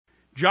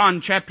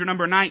John chapter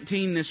number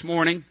 19 this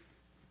morning.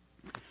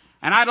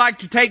 And I'd like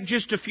to take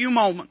just a few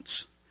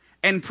moments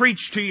and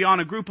preach to you on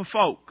a group of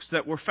folks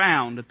that were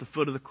found at the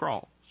foot of the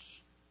cross.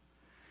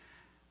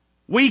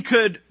 We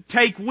could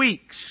take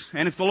weeks,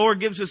 and if the Lord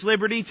gives us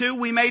liberty to,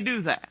 we may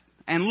do that,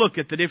 and look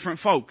at the different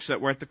folks that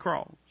were at the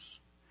cross.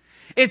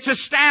 It's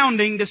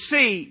astounding to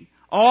see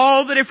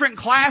all the different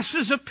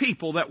classes of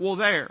people that were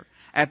there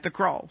at the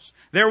cross.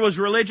 There was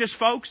religious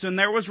folks and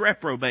there was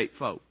reprobate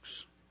folks.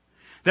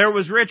 There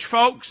was rich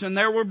folks and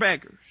there were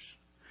beggars.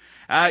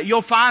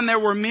 You'll find there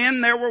were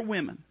men, there were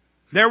women.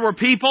 There were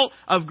people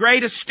of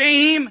great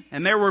esteem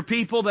and there were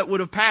people that would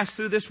have passed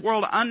through this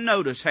world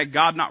unnoticed had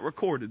God not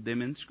recorded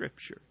them in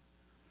Scripture.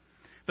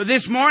 But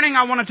this morning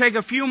I want to take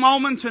a few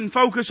moments and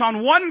focus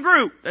on one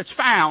group that's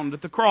found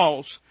at the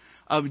cross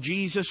of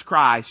Jesus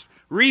Christ.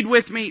 Read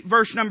with me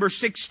verse number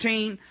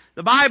 16.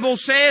 The Bible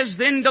says,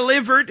 "Then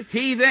delivered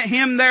he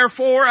him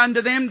therefore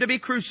unto them to be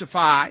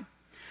crucified.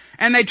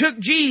 And they took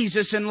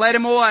Jesus and led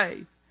him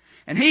away.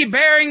 And he,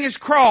 bearing his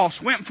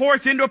cross, went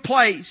forth into a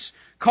place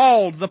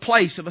called the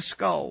place of a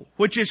skull,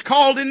 which is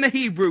called in the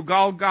Hebrew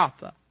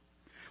Golgotha,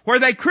 where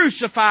they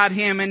crucified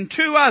him and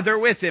two other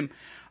with him,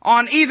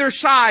 on either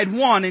side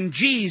one, and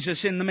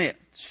Jesus in the midst.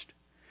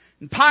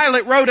 And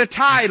Pilate wrote a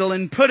title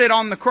and put it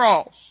on the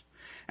cross.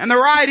 And the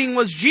writing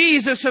was,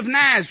 Jesus of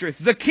Nazareth,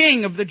 the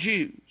King of the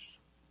Jews.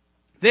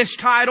 This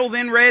title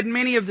then read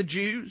many of the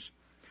Jews,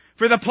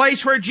 for the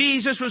place where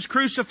Jesus was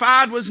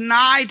crucified was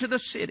nigh to the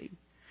city,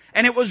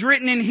 and it was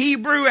written in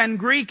Hebrew and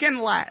Greek and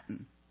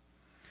Latin.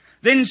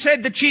 Then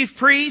said the chief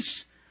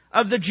priests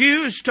of the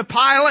Jews to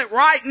Pilate,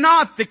 Write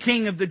not the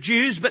King of the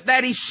Jews, but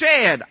that he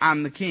said,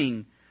 I'm the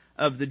King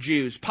of the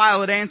Jews.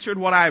 Pilate answered,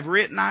 What I have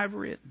written, I have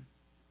written.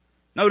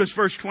 Notice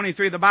verse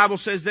 23, the Bible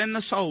says, Then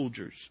the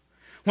soldiers,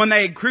 when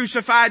they had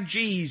crucified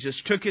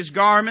Jesus, took his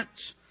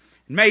garments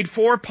and made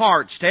 4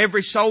 parts, to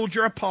every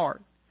soldier a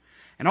part,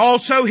 and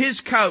also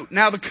his coat.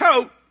 Now the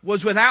coat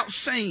was without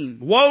seam,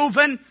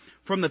 woven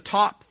from the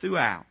top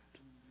throughout.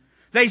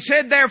 They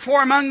said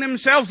therefore among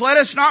themselves, Let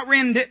us not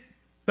rend it,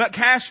 but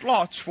cast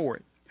lots for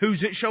it,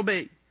 whose it shall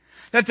be,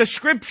 that the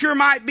Scripture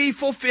might be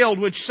fulfilled,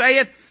 which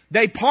saith,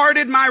 They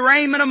parted my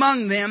raiment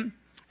among them,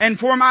 and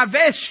for my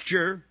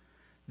vesture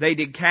they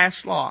did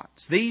cast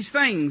lots. These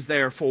things,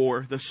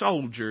 therefore, the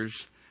soldiers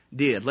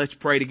did." Let's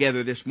pray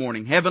together this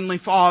morning. Heavenly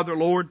Father,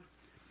 Lord,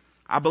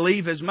 I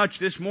believe as much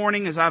this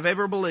morning as I've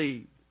ever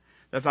believed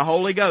that the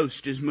Holy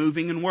Ghost is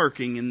moving and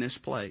working in this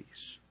place.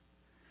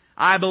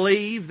 I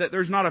believe that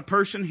there's not a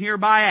person here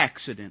by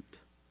accident,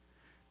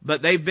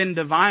 but they've been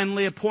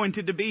divinely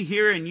appointed to be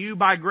here, and you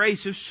by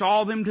grace have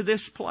saw them to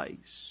this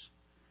place.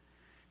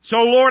 So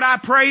Lord, I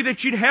pray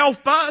that you'd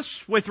help us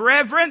with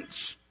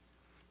reverence,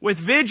 with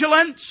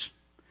vigilance,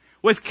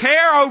 with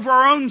care over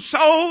our own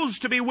souls,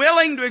 to be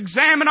willing to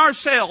examine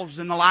ourselves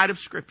in the light of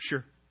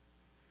Scripture.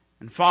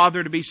 And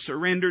Father, to be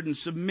surrendered and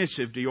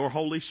submissive to your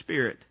Holy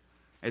Spirit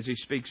as He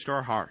speaks to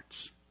our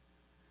hearts.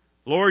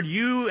 Lord,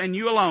 you and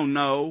you alone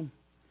know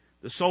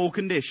the soul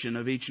condition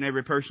of each and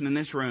every person in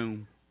this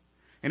room.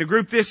 In a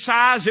group this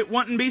size, it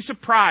wouldn't be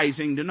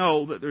surprising to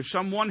know that there's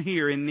someone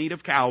here in need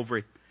of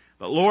Calvary.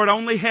 But Lord,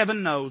 only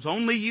heaven knows.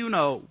 Only you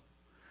know.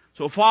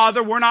 So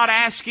Father, we're not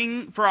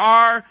asking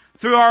for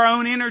through our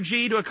own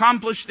energy to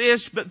accomplish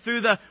this, but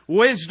through the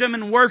wisdom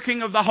and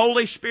working of the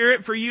Holy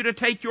Spirit for you to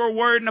take your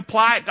word and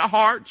apply it to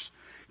hearts.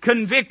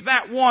 Convict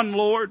that one,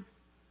 Lord,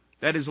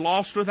 that is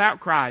lost without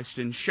Christ,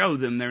 and show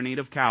them their need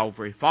of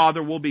Calvary.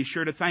 Father, we'll be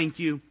sure to thank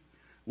you.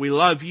 We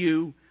love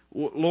you.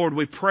 Lord,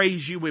 we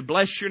praise you. We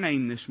bless your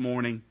name this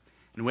morning.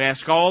 And we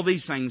ask all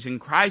these things in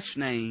Christ's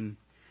name.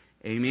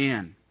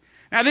 Amen.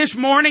 Now this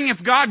morning,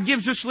 if God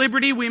gives us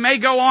liberty, we may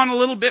go on a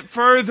little bit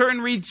further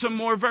and read some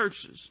more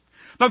verses.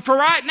 But for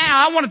right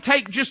now, I want to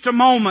take just a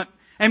moment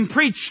and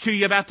preach to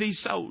you about these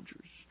soldiers.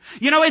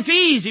 You know, it's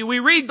easy. We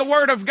read the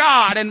Word of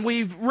God, and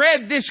we've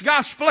read this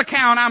gospel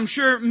account, I'm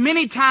sure,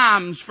 many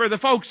times for the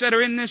folks that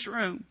are in this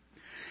room.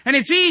 And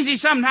it's easy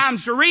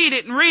sometimes to read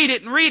it and read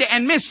it and read it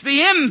and miss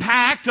the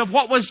impact of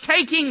what was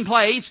taking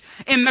place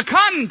in the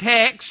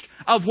context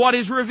of what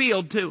is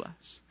revealed to us.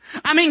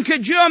 I mean,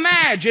 could you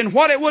imagine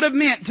what it would have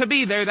meant to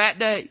be there that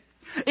day?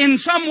 In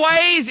some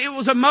ways, it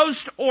was a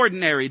most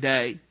ordinary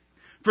day,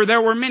 for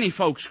there were many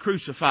folks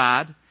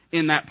crucified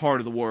in that part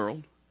of the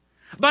world.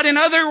 But in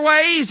other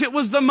ways, it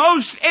was the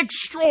most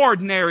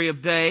extraordinary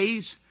of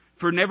days,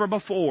 for never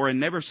before and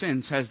never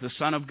since has the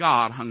Son of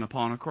God hung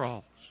upon a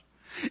cross.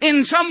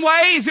 In some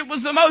ways, it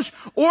was the most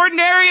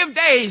ordinary of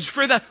days,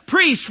 for the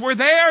priests were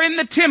there in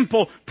the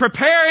temple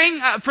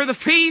preparing for the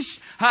feast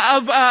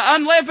of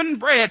unleavened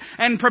bread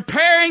and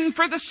preparing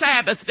for the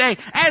Sabbath day,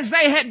 as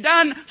they had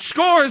done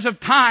scores of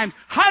times,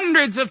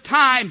 hundreds of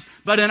times.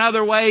 But in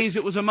other ways,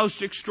 it was a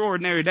most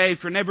extraordinary day,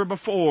 for never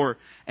before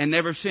and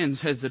never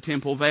since has the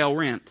temple veil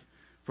rent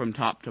from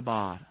top to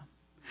bottom.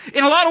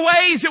 In a lot of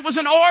ways, it was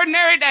an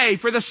ordinary day,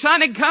 for the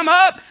sun had come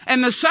up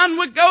and the sun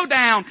would go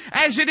down,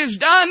 as it has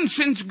done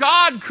since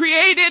God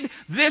created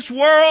this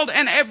world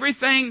and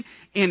everything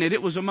in it.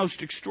 It was a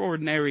most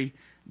extraordinary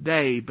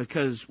day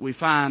because we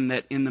find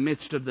that in the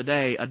midst of the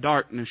day a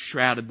darkness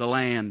shrouded the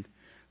land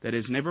that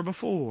has never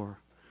before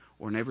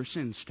or never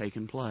since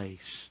taken place.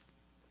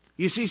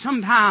 You see,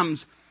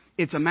 sometimes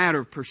it's a matter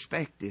of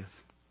perspective.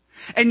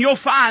 And you'll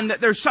find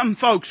that there's some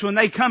folks, when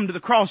they come to the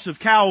cross of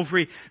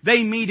Calvary,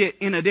 they meet it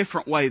in a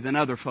different way than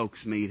other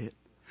folks meet it.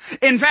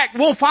 In fact,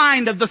 we'll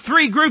find of the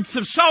three groups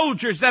of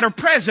soldiers that are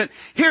present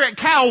here at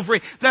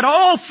Calvary, that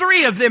all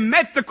three of them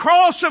met the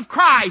cross of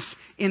Christ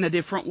in a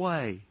different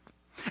way.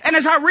 And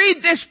as I read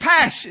this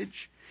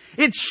passage,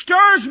 it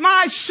stirs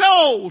my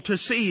soul to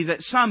see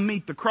that some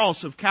meet the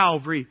cross of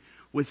Calvary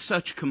with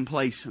such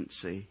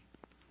complacency.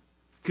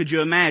 Could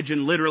you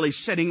imagine literally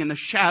sitting in the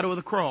shadow of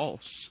the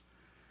cross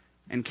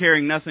and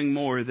caring nothing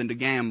more than to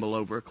gamble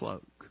over a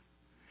cloak?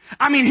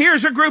 I mean,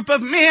 here's a group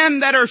of men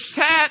that are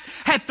sat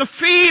at the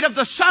feet of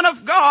the Son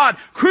of God,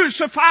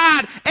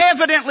 crucified,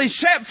 evidently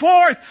set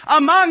forth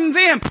among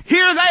them.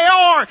 Here they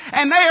are,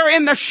 and they are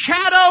in the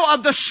shadow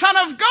of the Son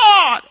of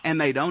God, and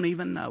they don't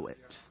even know it.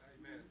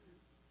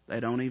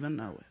 They don't even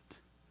know it.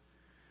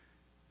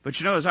 But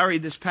you know, as I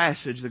read this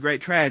passage, the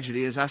great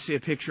tragedy is I see a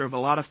picture of a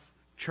lot of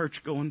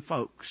church-going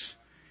folks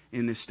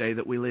in this day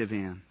that we live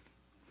in.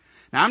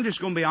 Now, I'm just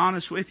going to be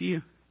honest with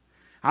you.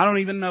 I don't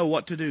even know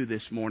what to do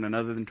this morning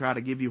other than try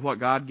to give you what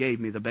God gave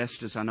me the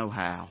best as I know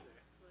how.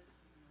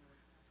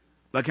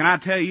 But can I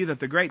tell you that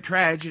the great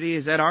tragedy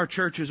is that our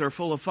churches are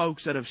full of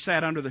folks that have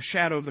sat under the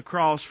shadow of the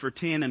cross for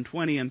 10 and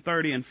 20 and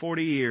 30 and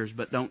 40 years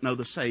but don't know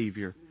the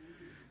Savior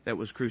that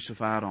was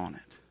crucified on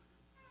it.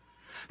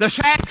 The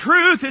sad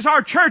truth is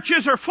our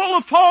churches are full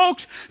of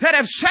folks that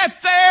have sat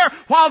there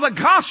while the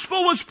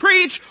gospel was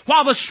preached,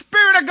 while the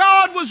Spirit of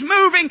God was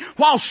moving,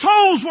 while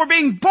souls were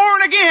being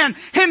born again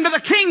into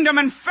the kingdom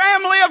and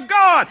family of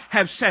God,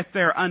 have sat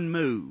there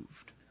unmoved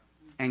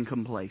and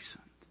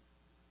complacent.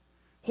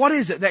 What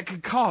is it that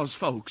could cause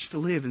folks to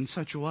live in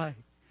such a way?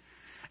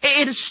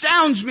 It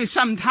astounds me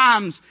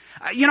sometimes.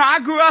 You know, I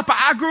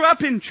grew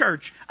up in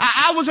church.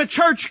 I was a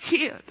church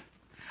kid.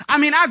 I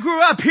mean, I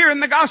grew up hearing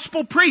the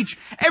gospel preached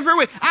every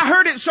week. I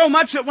heard it so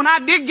much that when I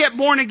did get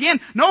born again,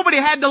 nobody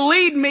had to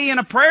lead me in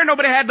a prayer.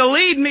 Nobody had to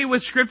lead me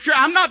with Scripture.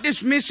 I'm not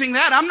dismissing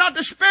that. I'm not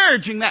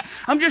disparaging that.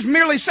 I'm just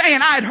merely saying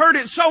I had heard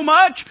it so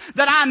much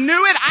that I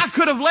knew it. I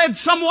could have led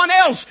someone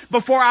else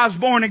before I was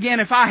born again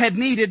if I had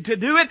needed to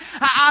do it.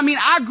 I mean,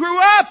 I grew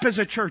up as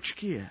a church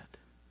kid.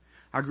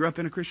 I grew up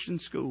in a Christian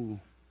school.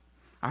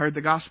 I heard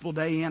the gospel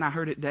day in. I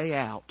heard it day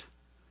out.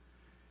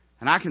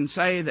 And I can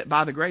say that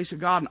by the grace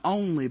of God, and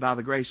only by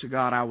the grace of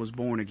God, I was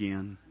born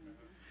again.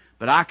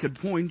 But I could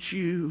point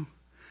you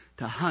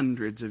to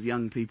hundreds of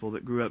young people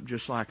that grew up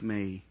just like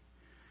me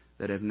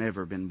that have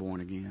never been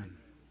born again.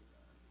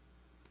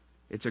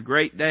 It's a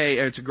great day,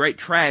 it's a great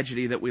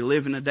tragedy that we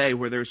live in a day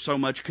where there's so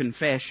much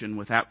confession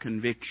without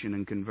conviction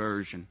and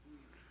conversion.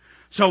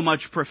 So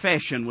much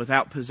profession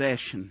without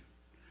possession.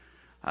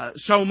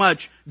 So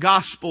much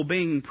gospel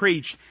being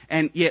preached,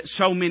 and yet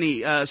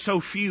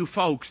so few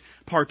folks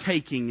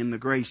partaking in the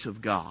grace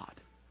of God.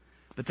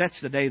 But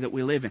that's the day that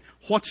we live in.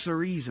 What's the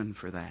reason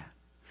for that?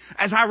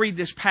 As I read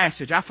this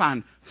passage, I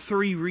find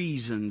three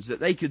reasons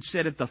that they could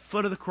sit at the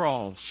foot of the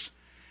cross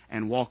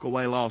and walk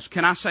away lost.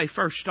 Can I say,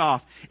 first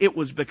off, it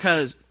was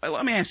because,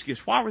 let me ask you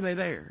this, why were they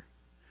there?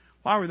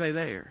 Why were they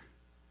there?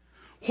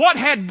 What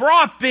had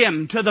brought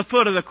them to the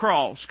foot of the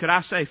cross? Could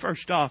I say,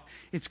 first off,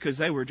 it's because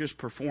they were just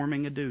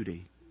performing a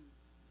duty.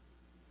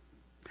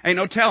 Ain't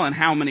no telling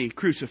how many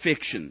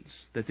crucifixions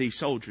that these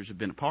soldiers have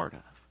been a part of.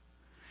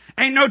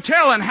 Ain't no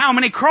telling how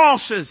many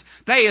crosses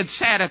they had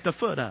sat at the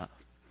foot of.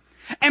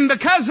 And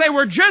because they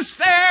were just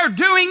there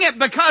doing it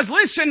because,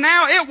 listen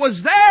now, it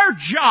was their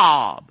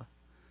job.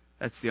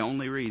 That's the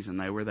only reason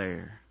they were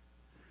there.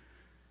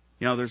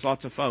 You know, there's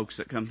lots of folks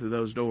that come through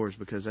those doors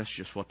because that's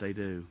just what they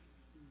do.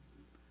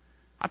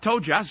 I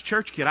told you, I was a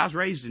church kid. I was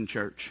raised in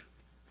church.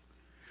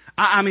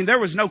 I mean, there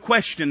was no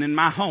question in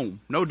my home.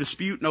 No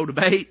dispute, no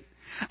debate.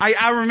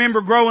 I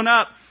remember growing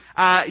up,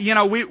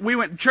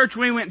 church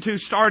we went to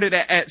started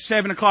at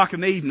 7 o'clock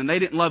in the evening. They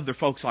didn't love their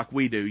folks like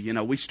we do. You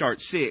know, we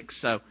start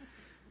 6, so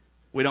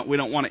we don't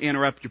want to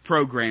interrupt your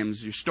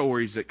programs, your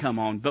stories that come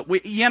on. But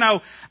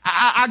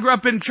I grew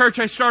up in church.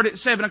 I started at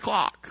 7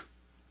 o'clock.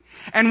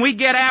 And we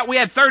get out, we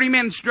had 30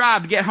 minutes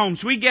drive to get home.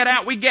 So we get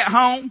out, we get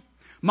home.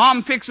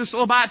 Mom fixes us a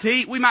little bite to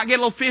eat. We might get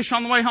a little fish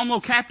on the way home,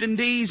 little Captain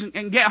D's,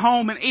 and get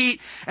home and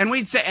eat. And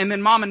and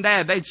then Mom and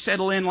Dad, they'd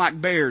settle in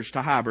like bears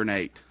to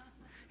hibernate.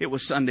 It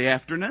was Sunday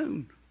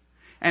afternoon.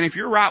 And if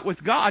you're right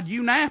with God,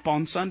 you nap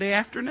on Sunday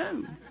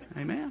afternoon.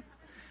 Amen.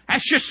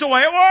 That's just the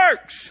way it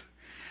works.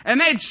 And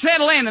they'd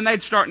settle in and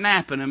they'd start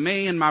napping. And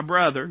me and my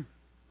brother,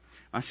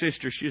 my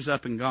sister, she's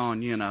up and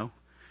gone, you know.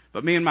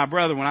 But me and my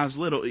brother, when I was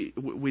little,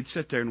 we'd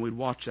sit there and we'd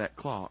watch that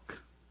clock.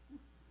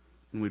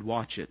 And we'd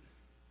watch it.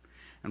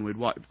 And we'd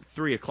watch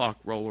 3 o'clock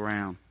roll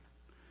around.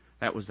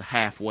 That was the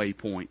halfway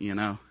point, you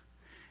know.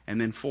 And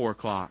then 4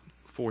 o'clock,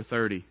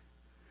 4:30,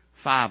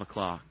 5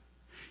 o'clock.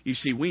 You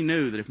see, we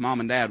knew that if Mom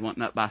and Dad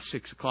wasn't up by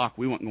 6 o'clock,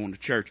 we weren't going to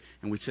church.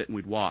 And we'd sit and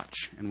we'd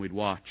watch, and we'd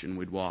watch, and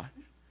we'd watch.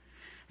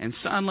 And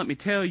son, let me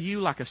tell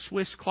you, like a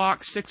Swiss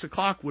clock, 6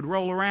 o'clock would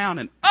roll around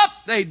and up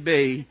they'd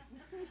be.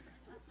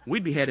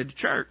 We'd be headed to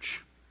church.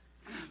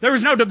 There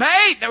was no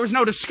debate. There was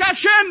no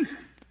discussion.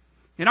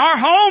 In our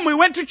home, we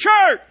went to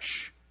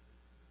church.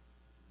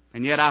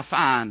 And yet I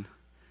find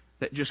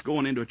that just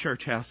going into a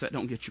church house, that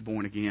don't get you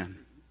born again.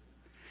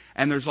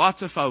 And there's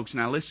lots of folks,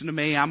 now listen to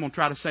me, I'm going to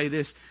try to say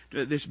this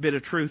bit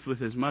of truth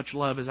with as much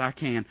love as I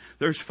can.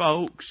 There's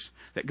folks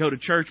that go to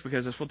church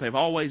because that's what they've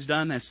always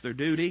done, that's their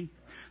duty.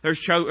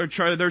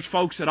 There's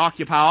folks that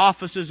occupy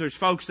offices. There's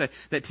folks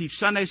that teach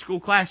Sunday school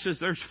classes.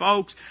 There's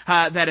folks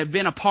that have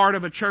been a part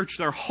of a church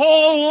their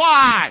whole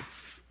life,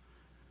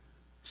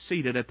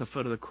 seated at the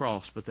foot of the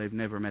cross, but they've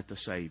never met the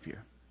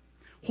Savior.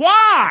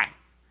 Why?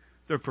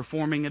 They're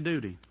performing a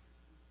duty.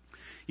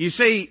 You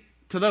see,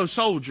 to those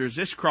soldiers,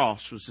 this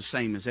cross was the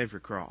same as every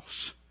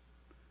cross.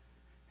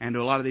 And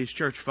to a lot of these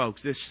church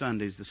folks, this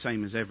Sunday is the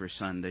same as every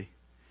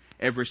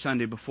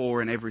Sunday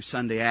before and every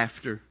Sunday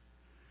after.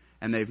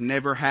 And they've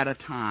never had a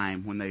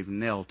time when they've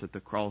knelt at the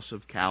cross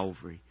of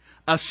Calvary,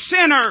 a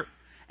sinner,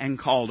 and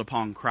called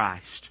upon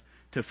Christ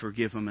to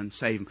forgive them and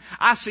save them.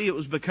 I see it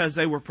was because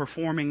they were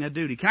performing a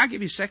duty. Can I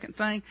give you a second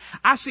thing?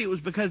 I see it was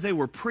because they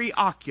were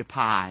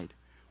preoccupied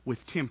with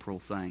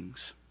temporal things.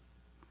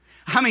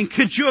 I mean,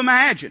 could you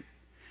imagine?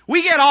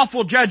 We get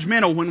awful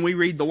judgmental when we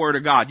read the Word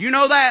of God. You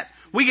know that?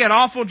 We get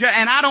awful,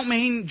 and I don't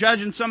mean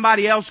judging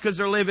somebody else because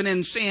they're living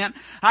in sin.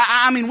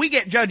 I mean, we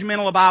get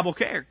judgmental of Bible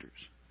characters.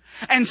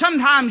 And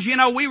sometimes,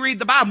 we read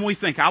the Bible and we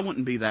think, I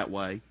wouldn't be that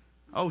way.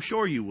 Oh,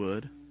 sure you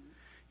would.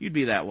 You'd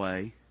be that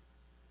way.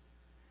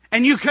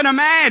 And you can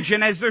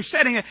imagine as they're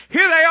sitting, here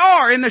they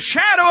are in the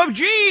shadow of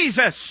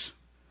Jesus.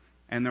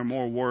 And they're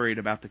more worried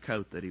about the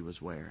coat that He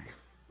was wearing.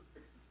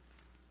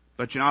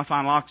 But I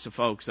find lots of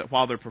folks that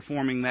while they're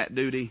performing that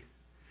duty,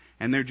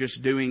 and they're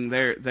just doing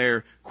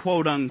their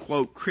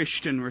quote-unquote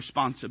Christian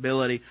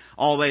responsibility,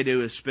 all they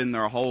do is spend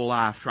their whole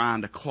life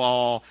trying to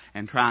claw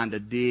and trying to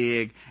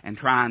dig and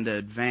trying to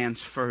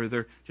advance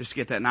further, just to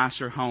get that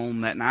nicer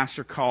home, that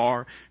nicer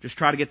car, just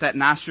try to get that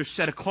nicer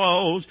set of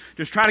clothes,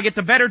 just try to get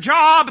the better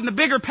job and the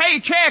bigger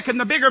paycheck and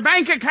the bigger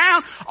bank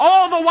account,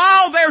 all the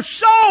while their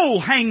soul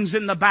hangs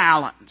in the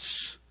balance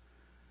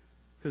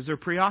because they're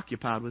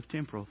preoccupied with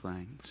temporal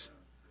things.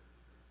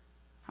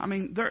 I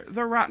mean,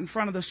 they're right in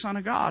front of the Son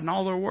of God, and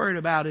all they're worried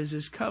about is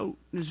His coat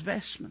and His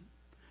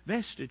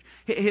vestige.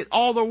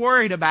 All they're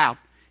worried about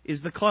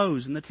is the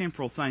clothes and the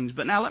temporal things.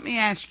 But now let me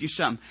ask you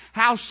something.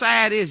 How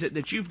sad is it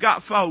that you've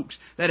got folks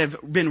that have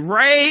been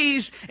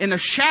raised in the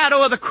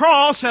shadow of the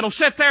cross that'll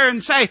sit there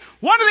and say,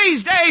 one of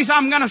these days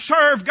I'm going to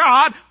serve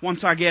God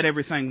once I get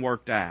everything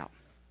worked out.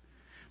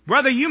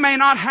 Brother, you may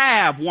not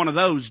have one of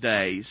those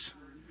days.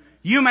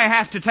 You may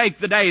have to take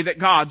the day that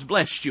God's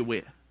blessed you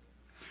with.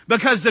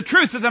 Because the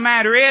truth of the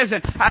matter is,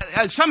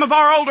 and some of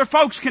our older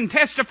folks can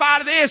testify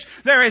to this,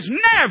 there is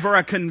never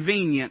a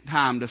convenient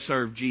time to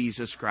serve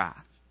Jesus Christ.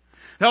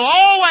 There'll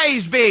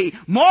always be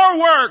more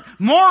work,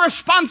 more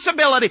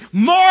responsibility,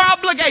 more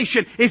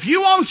obligation. If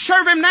you won't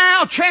serve Him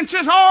now,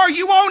 chances are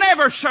you won't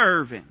ever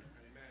serve Him.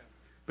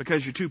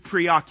 Because you're too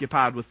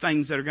preoccupied with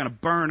things that are going to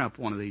burn up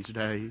one of these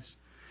days.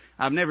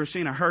 I've never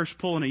seen a hearse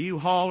pulling a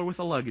U-Haul or with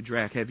a luggage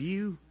rack. Have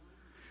you?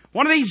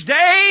 One of these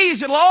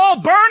days it'll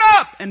all burn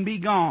up and be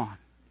gone.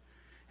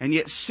 And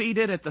yet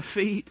seated at the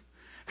feet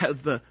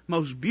of the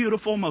most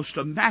beautiful, most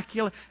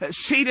immaculate,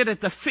 seated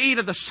at the feet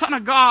of the Son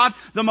of God,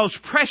 the most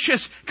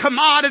precious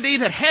commodity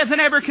that heaven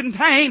ever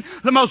contained,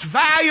 the most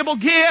valuable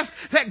gift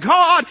that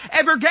God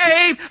ever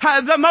gave,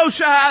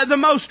 the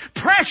most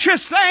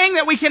precious thing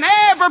that we can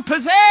ever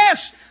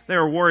possess.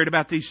 They're worried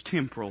about these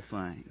temporal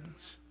things.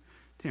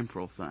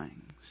 Temporal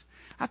things.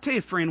 I tell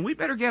you, friend, we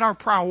better get our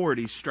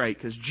priorities straight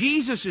because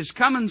Jesus is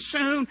coming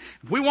soon.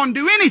 If we want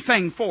to do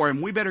anything for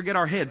Him, we better get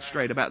our heads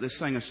straight about this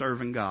thing of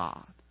serving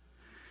God.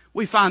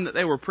 We find that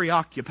they were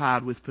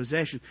preoccupied with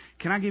possession.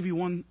 Can I give you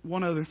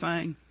one other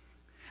thing?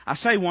 I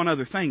say one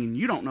other thing, and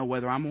you don't know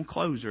whether I'm going to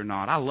close or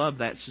not. I love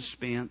that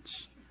suspense.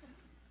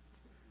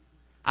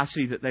 I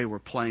see that they were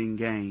playing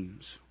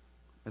games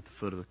at the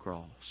foot of the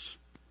cross.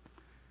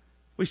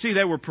 We see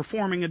they were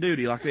performing a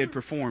duty like they had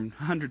performed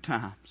 100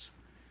 times.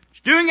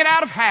 Doing it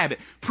out of habit.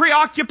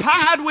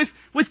 Preoccupied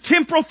with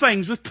temporal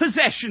things, with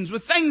possessions,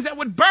 with things that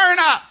would burn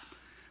up.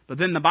 But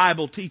then the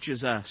Bible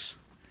teaches us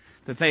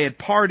that they had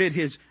parted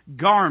His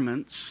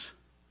garments,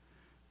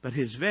 but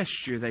His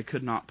vesture they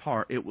could not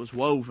part. It was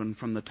woven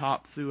from the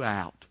top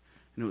throughout,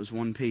 and it was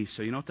one piece.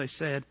 So you know what they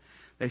said?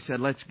 They said,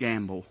 let's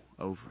gamble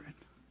over it.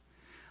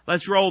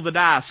 Let's roll the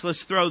dice.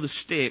 Let's throw the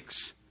sticks.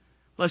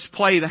 Let's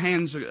play the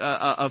hands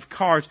of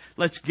cards.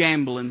 Let's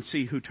gamble and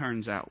see who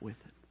turns out with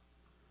it.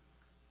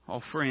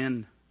 Oh,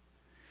 friend,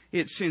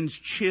 it sends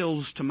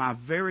chills to my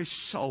very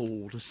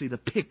soul to see the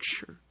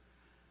picture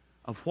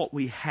of what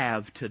we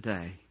have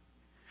today.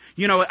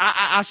 You know,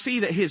 I see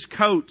that His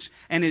coats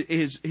and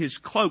his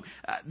cloak,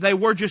 they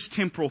were just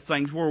temporal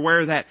things. We're aware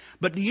of that.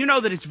 But do you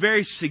know that it's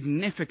very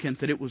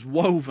significant that it was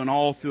woven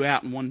all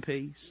throughout in one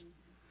piece?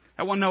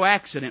 That wasn't no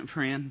accident,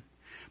 friend.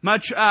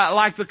 Much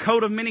like the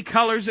coat of many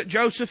colors that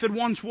Joseph had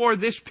once wore,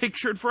 this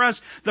pictured for us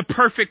the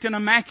perfect and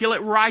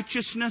immaculate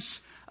righteousness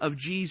of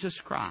Jesus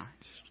Christ.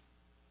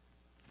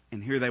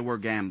 And here they were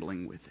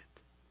gambling with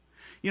it.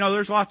 You know,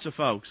 there's lots of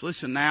folks.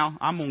 Listen now,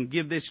 I'm going to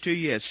give this to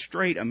you as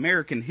straight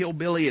American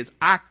hillbilly as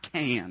I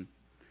can.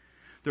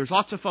 There's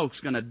lots of folks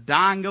going to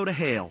die and go to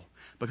hell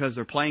because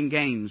they're playing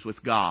games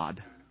with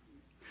God.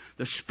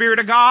 The Spirit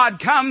of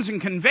God comes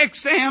and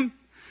convicts them,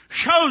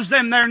 shows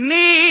them their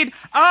need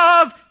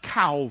of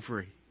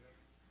Calvary.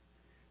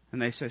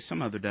 And they say,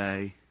 some other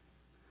day,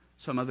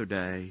 some other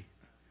day,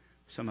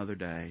 some other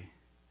day.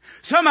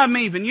 Some of them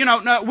even, you know,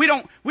 no, we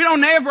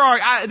don't ever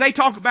argue. They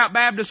talk about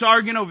Baptists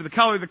arguing over the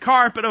color of the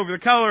carpet, over the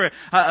color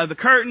of the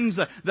curtains,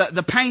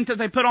 the paint that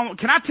they put on.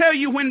 Can I tell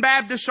you when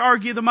Baptists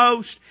argue the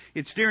most?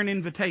 It's during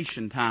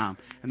invitation time.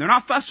 And they're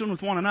not fussing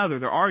with one another.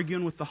 They're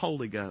arguing with the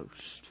Holy Ghost,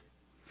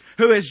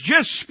 who has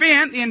just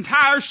spent the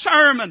entire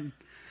sermon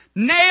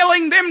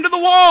nailing them to the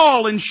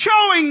wall and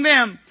showing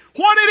them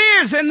what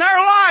it is in their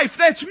life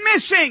that's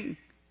missing.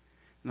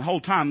 And the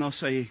whole time they'll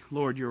say,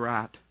 Lord, you're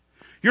right.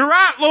 You're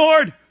right,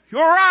 Lord.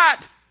 You're right.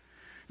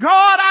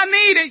 God, I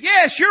need it.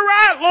 Yes, you're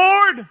right,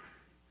 Lord.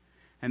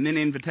 And then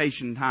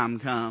invitation time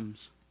comes.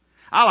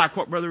 I like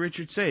what Brother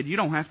Richard said. You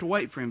don't have to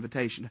wait for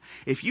invitation.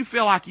 If you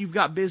feel like you've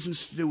got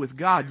business to do with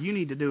God, you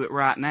need to do it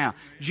right now.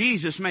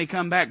 Jesus may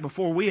come back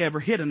before we ever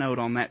hit a note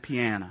on that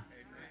piano.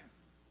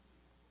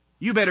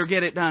 You better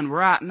get it done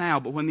right now.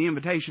 But when the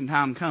invitation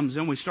time comes,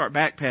 then we start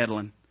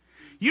backpedaling.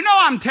 You know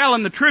I'm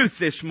telling the truth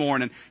this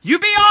morning. You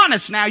be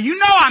honest now. You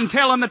know I'm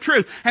telling the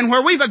truth. And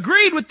where we've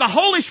agreed with the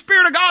Holy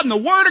Spirit of God and the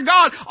Word of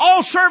God,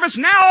 all service,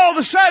 now all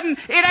of a sudden,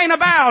 it ain't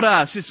about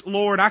us. It's,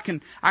 Lord, I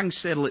can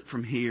settle it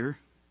from here.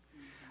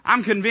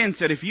 I'm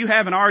convinced that if you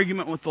have an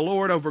argument with the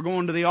Lord over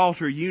going to the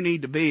altar, you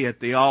need to be at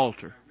the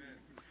altar.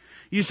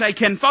 You say,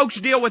 can folks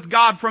deal with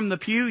God from the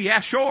pew?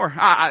 Yeah, sure.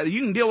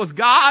 You can deal with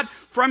God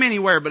from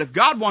anywhere. But if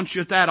God wants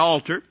you at that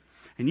altar,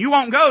 and you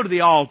won't go to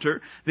the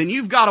altar, then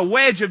you've got a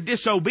wedge of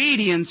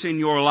disobedience in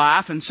your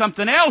life and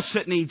something else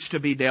that needs to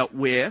be dealt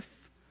with.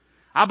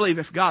 I believe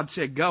if God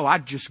said go,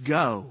 I'd just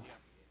go.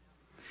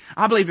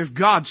 I believe if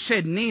God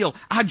said kneel,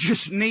 I'd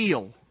just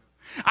kneel.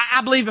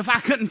 I believe if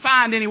I couldn't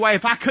find any way,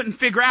 if I couldn't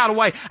figure out a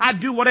way, I'd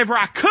do whatever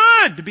I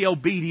could to be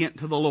obedient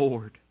to the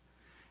Lord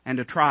and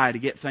to try to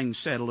get things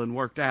settled and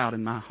worked out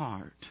in my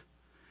heart.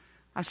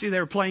 I see they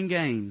were playing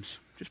games,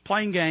 just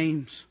playing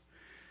games.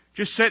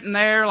 Just sitting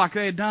there like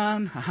they had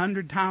done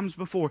 100 times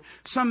before.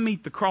 Some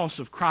meet the cross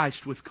of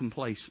Christ with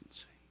complacency.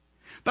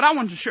 But I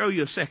wanted to show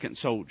you a second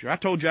soldier. I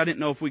told you I didn't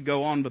know if we'd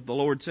go on, but the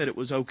Lord said it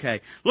was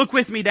okay. Look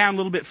with me down a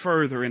little bit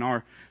further in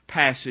our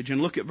passage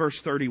and look at verse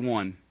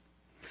 31.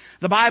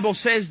 The Bible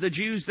says, the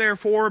Jews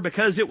therefore,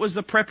 because it was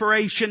the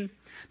preparation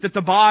that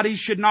the bodies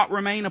should not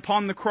remain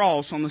upon the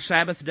cross on the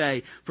Sabbath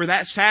day, for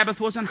that Sabbath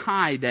was an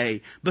high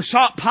day,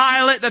 besought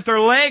Pilate that their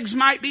legs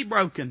might be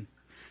broken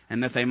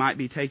and that they might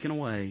be taken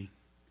away.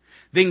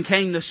 Then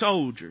came the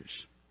soldiers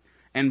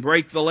and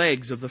brake the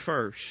legs of the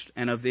first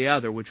and of the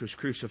other which was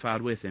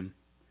crucified with him.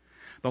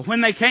 But when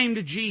they came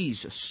to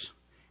Jesus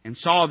and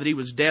saw that he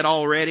was dead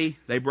already,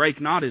 they brake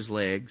not his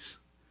legs.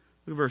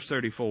 Look at verse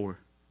 34.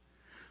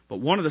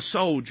 But one of the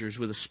soldiers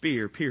with a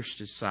spear pierced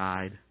his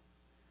side,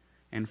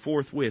 and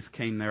forthwith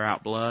came there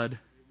out blood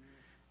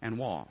and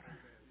water.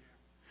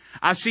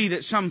 I see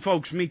that some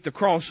folks meet the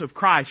cross of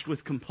Christ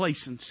with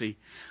complacency,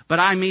 but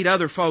I meet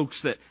other folks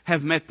that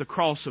have met the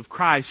cross of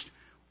Christ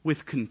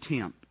with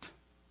contempt.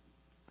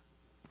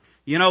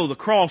 You know, the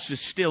cross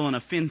is still an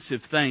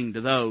offensive thing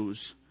to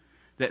those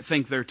that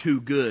think they're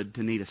too good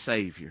to need a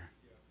Savior.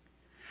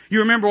 You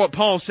remember what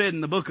Paul said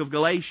in the book of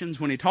Galatians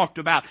when he talked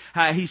about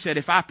how he said,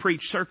 if I preach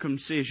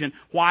circumcision,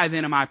 why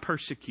then am I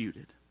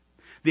persecuted?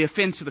 The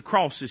offense of the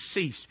cross has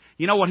ceased.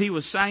 You know what he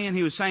was saying?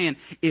 He was saying,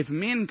 if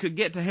men could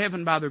get to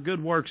heaven by their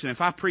good works, and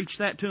if I preached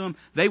that to them,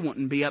 they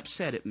wouldn't be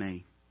upset at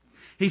me.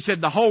 He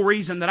said, the whole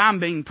reason that I'm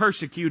being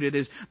persecuted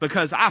is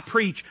because I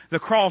preach the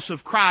cross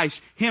of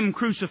Christ, Him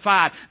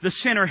crucified, the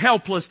sinner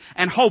helpless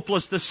and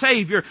hopeless, the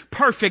Savior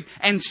perfect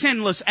and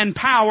sinless and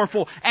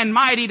powerful and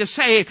mighty to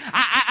save.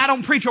 I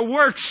don't preach a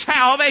works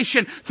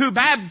salvation through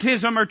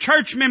baptism or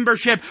church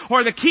membership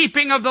or the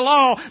keeping of the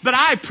law, but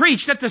I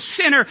preach that the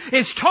sinner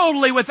is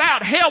totally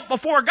without help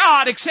before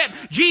God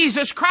except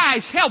Jesus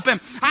Christ help him.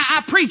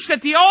 I preach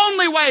that the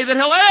only way that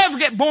he'll ever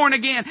get born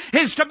again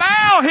is to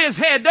bow his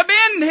head, to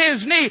bend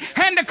his knee,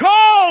 and to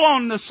call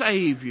on the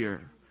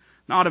Savior,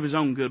 not of his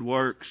own good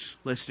works,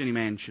 lest any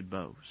man should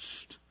boast.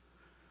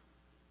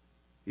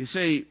 You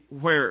see,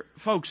 where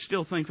folks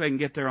still think they can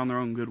get there on their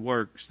own good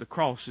works, the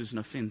cross is an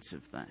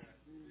offensive thing.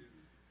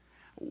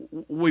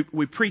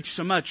 We preach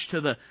so much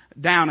to the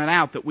down and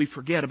out that we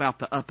forget about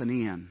the up and in.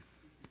 Isn't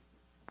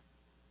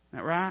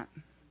that right?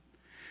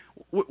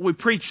 We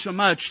preach so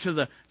much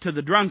to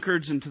the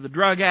drunkards and to the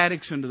drug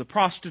addicts and to the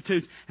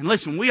prostitutes. And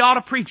listen, we ought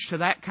to preach to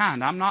that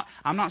kind. I'm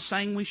not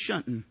saying we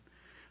shouldn't.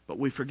 But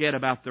we forget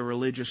about the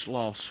religious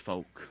lost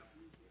folk.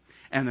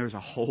 And there's a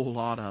whole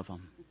lot of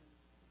them.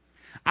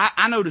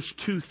 I noticed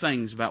two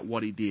things about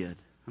what he did.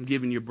 I'm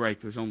giving you a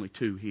break. There's only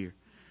two here.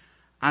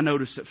 I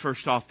noticed that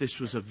first off, this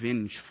was a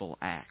vengeful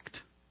act.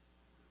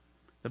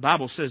 The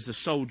Bible says the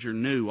soldier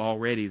knew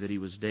already that he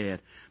was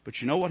dead. But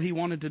you know what he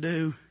wanted to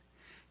do?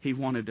 He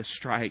wanted to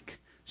strike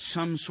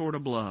some sort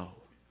of blow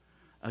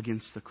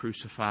against the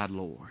crucified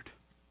Lord.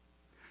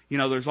 You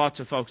know, there's lots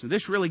of folks, and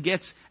this really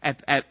gets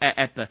at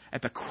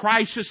the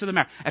crisis of the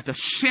matter, at the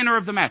center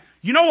of the matter.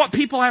 You know what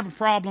people have a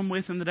problem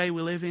with in the day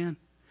we live in?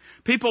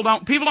 People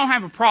don't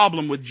have a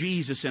problem with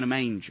Jesus in a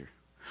manger.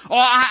 Oh,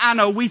 I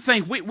know. We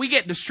think we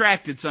get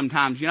distracted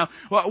sometimes. You know,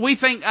 well, we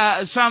think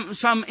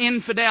some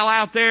infidel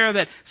out there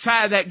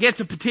that gets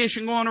a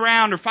petition going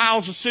around or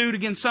files a suit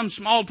against some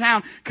small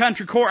town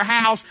country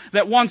courthouse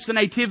that wants the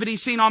nativity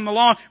scene on the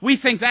lawn. We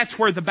think that's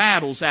where the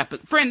battle's at.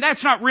 But friend,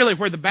 that's not really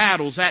where the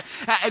battle's at.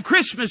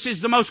 Christmas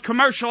is the most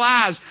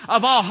commercialized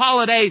of all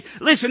holidays.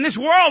 Listen, this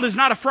world is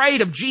not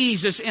afraid of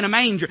Jesus in a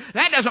manger.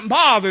 That doesn't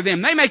bother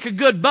them. They make a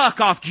good buck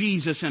off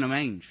Jesus in a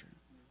manger.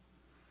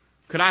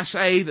 Could I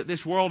say that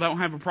this world don't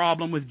have a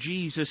problem with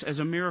Jesus as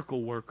a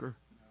miracle worker?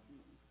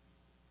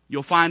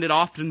 You'll find it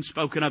often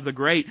spoken of the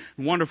great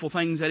and wonderful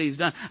things that He's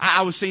done.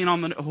 I was seeing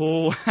on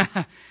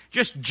the...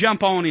 just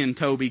jump on in,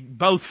 Toby,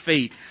 both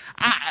feet.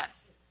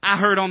 I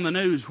heard on the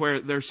news where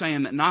they're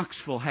saying that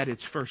Knoxville had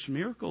its first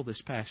miracle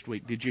this past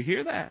week. Did you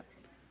hear that?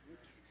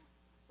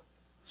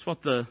 That's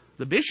what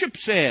the bishop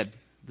said.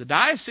 The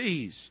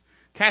diocese,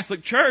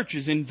 Catholic Church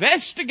is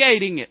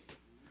investigating it.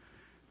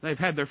 They've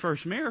had their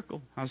first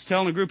miracle. I was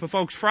telling a group of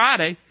folks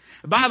Friday.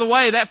 By the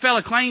way, that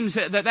fella claims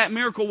that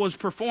miracle was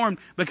performed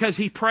because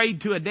he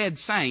prayed to a dead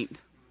saint.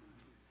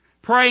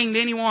 Praying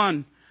to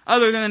anyone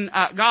other than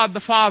God the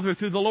Father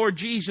through the Lord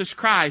Jesus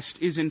Christ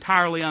is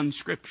entirely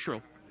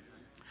unscriptural.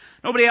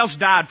 Nobody else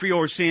died for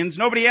your sins.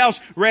 Nobody else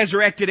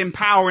resurrected in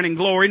power and in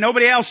glory.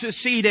 Nobody else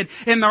is seated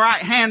in the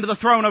right hand of the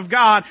throne of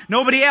God.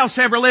 Nobody else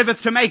ever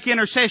liveth to make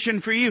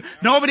intercession for you.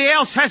 Nobody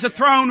else has a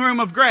throne room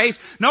of grace.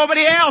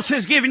 Nobody else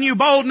has given you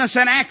boldness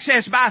and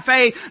access by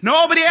faith.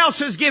 Nobody else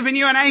has given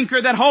you an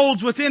anchor that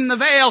holds within the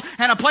veil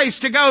and a place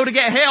to go to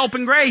get help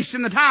and grace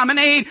in the time of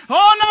need.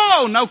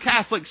 Oh no! No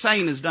Catholic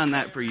saint has done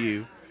that for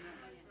you.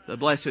 The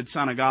blessed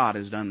Son of God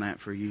has done that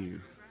for you.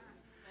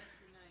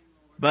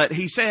 But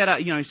he said,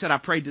 I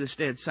prayed to this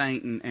dead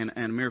saint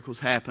and miracles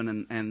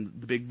happen and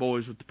the big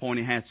boys with the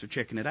pointy hats are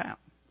checking it out.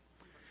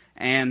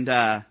 And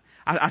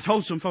I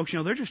told some folks,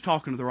 they're just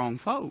talking to the wrong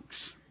folks.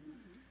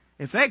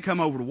 If they'd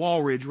come over to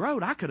Walridge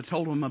Road, I could have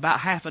told them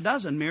about half a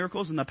dozen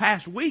miracles in the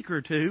past week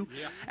or two.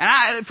 Yeah.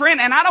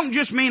 And I don't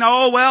just mean,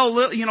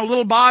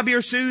 little Bobby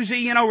or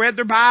Susie, read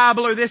their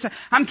Bible or this.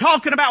 I'm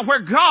talking about where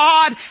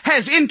God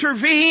has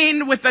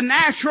intervened with the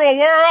natural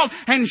world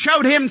and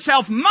showed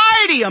Himself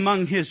mighty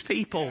among His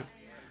people.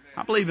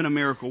 I believe in a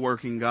miracle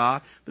working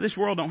God, but this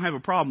world don't have a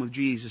problem with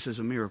Jesus as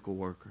a miracle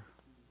worker.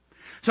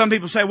 Some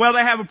people say, well, they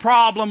have a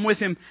problem with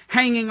Him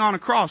hanging on a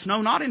cross.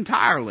 No, not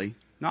entirely.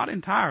 Not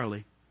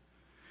entirely.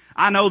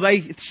 I know they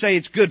say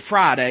it's Good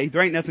Friday.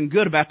 There ain't nothing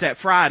good about that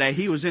Friday.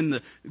 He was in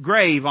the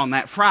grave on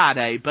that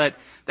Friday, but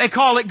they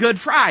call it Good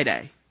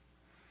Friday.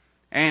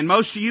 And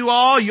most of you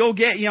all, you'll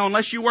get,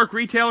 unless you work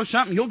retail or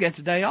something, you'll get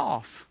the day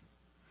off.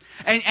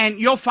 And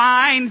you'll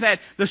find that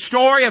the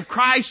story of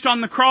Christ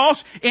on the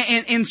cross,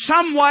 in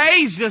some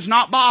ways, does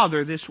not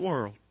bother this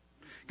world.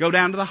 Go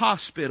down to the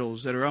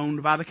hospitals that are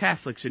owned by the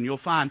Catholics, and you'll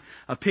find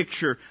a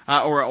picture,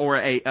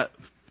 let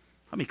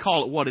me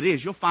call it what it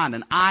is. You'll find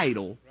an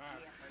idol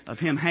of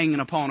Him hanging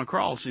upon a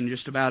cross in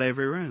just about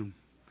every room.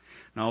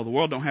 No, the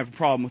world don't have a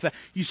problem with that.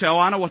 You say,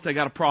 I know what they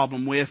got a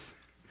problem with.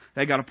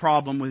 They got a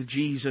problem with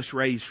Jesus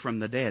raised from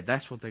the dead.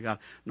 That's what they got.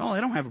 No,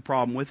 they don't have a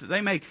problem with it.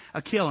 They make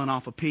a killing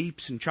off of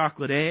Peeps and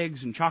chocolate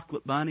eggs and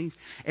chocolate bunnies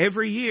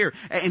every year.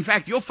 In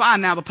fact, you'll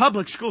find now the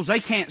public schools,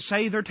 they can't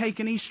say they're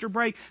taking Easter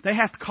break. They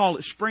have to call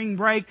it spring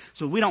break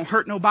so we don't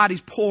hurt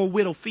nobody's poor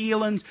widow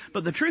feelings.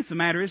 But the truth of the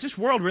matter is this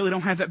world really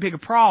don't have that big a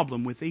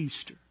problem with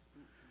Easter.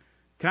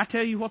 Can I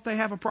tell you what they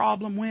have a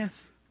problem with?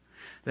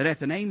 That at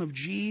the name of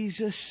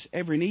Jesus,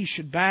 every knee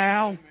should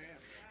bow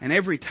and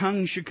every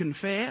tongue should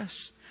confess.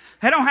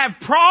 They don't have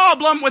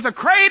problem with a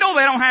cradle.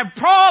 They don't have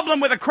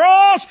problem with a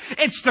cross.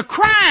 It's the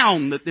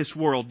crown that this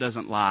world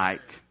doesn't like.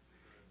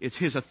 It's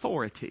His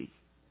authority.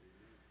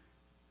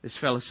 This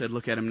fellow said,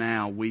 look at him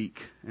now, weak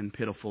and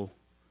pitiful.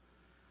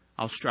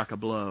 I'll strike a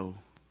blow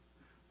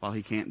while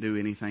he can't do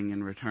anything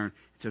in return.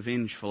 It's a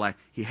vengeful act.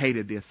 He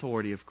hated the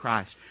authority of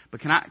Christ.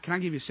 But can I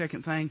give you a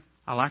second thing?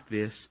 I like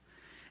this.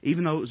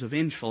 Even though it was a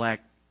vengeful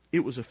act, it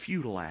was a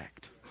futile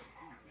act.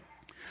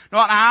 No,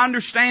 I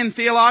understand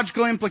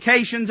theological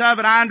implications of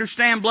it. I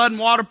understand blood and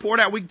water poured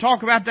out. We can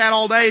talk about that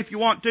all day if you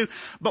want to.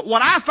 But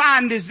what I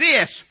find is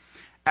this.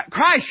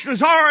 Christ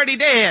was already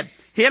dead.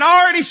 He had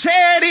already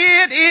said,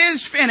 it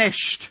is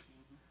finished.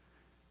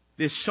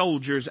 This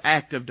soldier's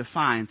act of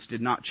defiance did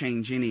not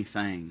change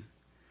anything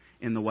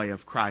in the way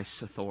of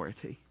Christ's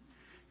authority.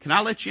 Can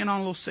I let you in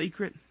on a little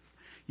secret?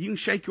 You can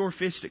shake your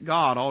fist at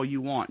God all you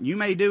want. You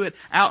may do it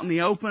out in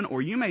the open,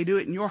 or you may do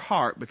it in your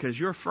heart because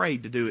you're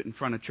afraid to do it in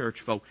front of church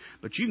folk.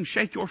 But you can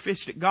shake your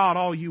fist at God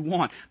all you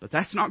want, but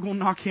that's not going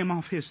to knock Him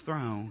off His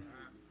throne.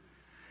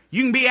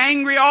 You can be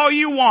angry all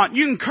you want.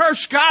 You can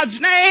curse God's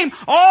name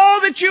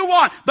all that you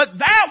want. But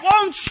that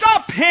won't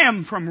stop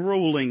Him from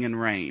ruling and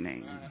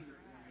reigning.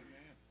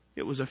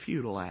 It was a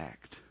futile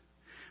act.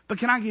 But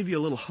can I give you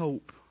a little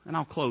hope? And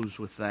I'll close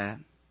with that.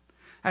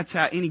 That's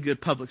how any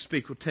good public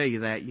speaker will tell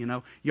you that, you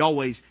know. You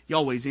always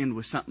end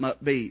with something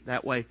upbeat.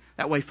 That way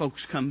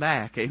folks come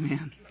back.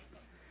 Amen.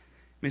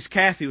 Miss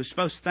Kathy was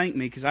supposed to thank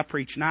me because I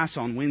preached nice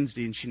on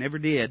Wednesday, and she never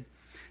did.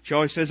 She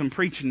always says I'm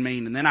preaching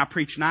mean, and then I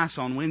preach nice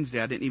on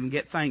Wednesday. I didn't even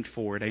get thanked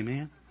for it.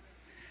 Amen.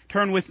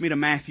 Turn with me to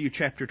Matthew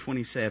chapter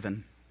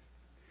 27.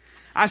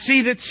 I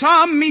see that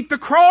some meet the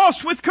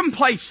cross with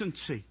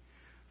complacency,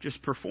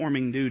 just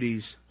performing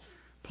duties,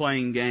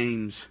 playing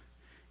games,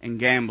 and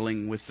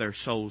gambling with their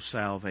soul's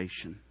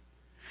salvation.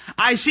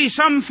 I see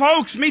some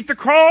folks meet the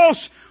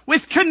cross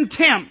with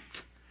contempt,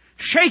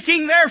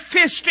 shaking their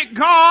fist at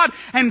God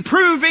and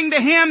proving to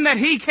Him that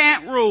He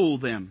can't rule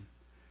them.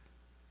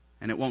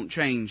 And it won't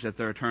change that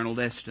their eternal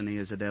destiny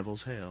is a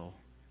devil's hell.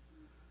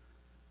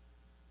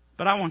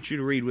 But I want you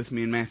to read with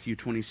me in Matthew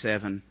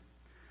 27.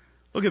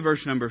 Look at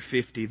verse number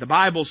 50. The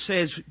Bible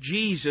says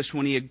Jesus,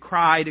 when He had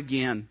cried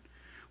again,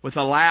 with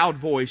a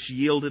loud voice,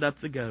 yielded up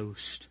the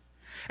ghost.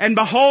 And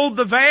behold,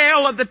 the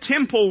veil of the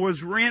temple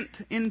was rent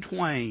in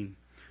twain,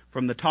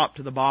 from the top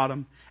to the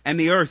bottom, and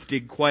the earth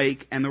did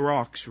quake, and the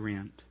rocks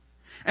rent.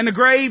 And the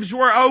graves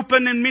were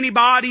opened, and many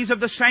bodies of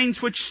the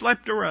saints which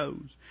slept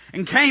arose,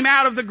 and came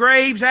out of the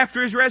graves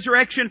after His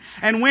resurrection,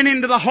 and went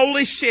into the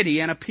holy city,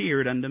 and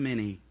appeared unto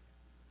many.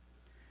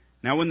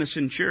 Now when the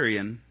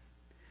centurion,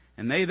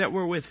 and they that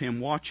were with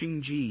him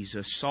watching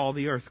Jesus, saw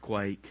the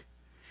earthquake,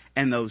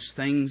 and those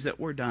things that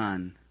were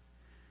done,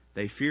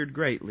 they feared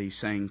greatly,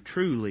 saying,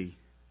 Truly,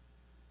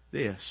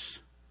 this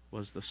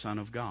was the Son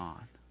of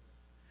God.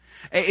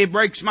 It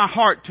breaks my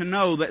heart to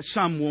know that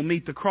some will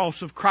meet the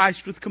cross of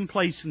Christ with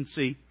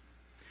complacency.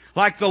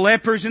 Like the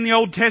lepers in the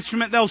Old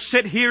Testament, they'll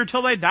sit here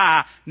till they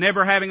die,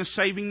 never having a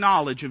saving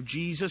knowledge of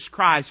Jesus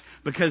Christ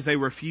because they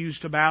refuse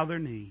to bow their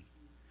knee.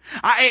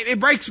 It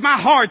breaks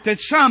my heart that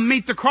some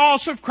meet the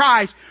cross of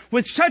Christ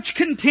with such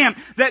contempt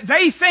that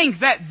they think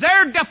that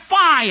their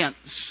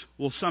defiance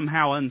will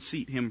somehow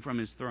unseat Him from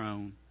His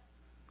throne.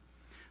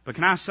 But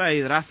can I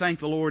say that I thank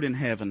the Lord in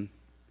heaven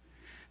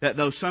that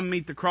though some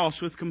meet the cross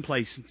with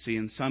complacency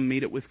and some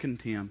meet it with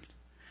contempt,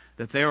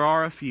 that there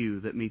are a few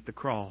that meet the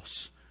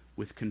cross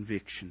with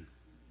conviction.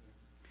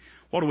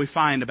 What do we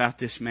find about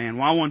this man?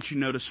 Well, I want you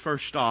to notice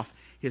first off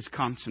his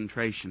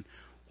concentration.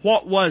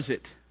 What was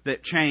it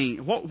that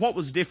changed? What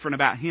was different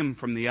about him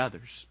from the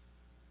others?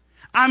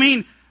 I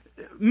mean,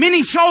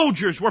 many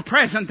soldiers were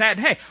present that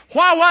day.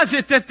 Why was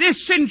it that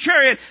this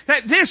centurion,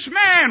 that this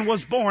man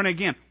was born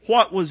again?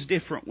 What was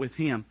different with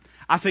him?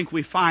 I think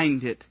we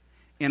find it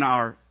in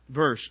our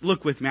verse.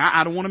 Look with me.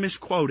 I don't want to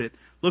misquote it.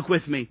 Look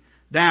with me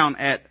down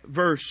at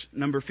verse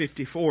number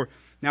 54.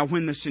 Now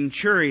when the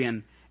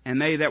centurion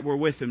and they that were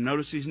with him,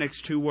 notice these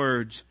next two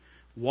words,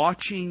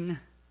 watching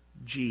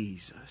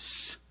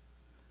Jesus.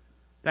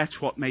 That's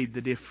what made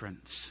the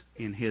difference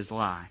in his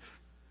life.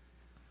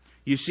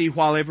 You see,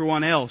 while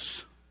everyone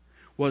else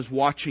was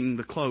watching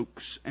the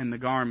cloaks and the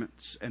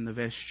garments and the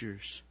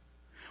vestures,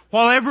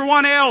 while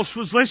everyone else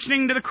was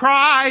listening to the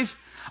cries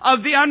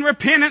of the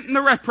unrepentant and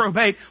the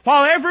reprobate,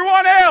 while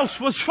everyone else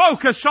was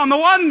focused on the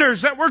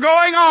wonders that were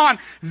going on,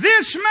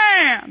 this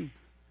man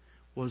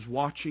was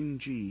watching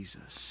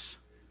Jesus.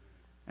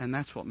 And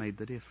that's what made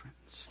the difference.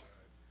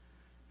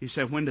 You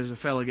say, when does a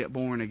fellow get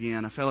born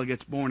again? A fellow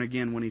gets born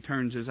again when he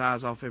turns his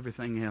eyes off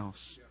everything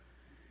else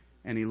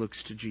and he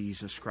looks to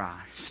Jesus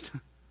Christ.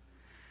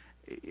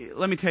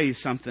 Let me tell you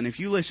something. If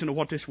you listen to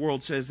what this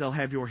world says, they'll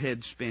have your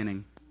head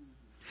spinning.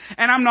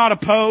 And I'm not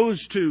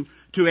opposed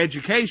to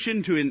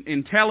education, to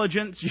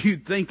intelligence.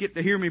 You'd think it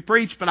to hear me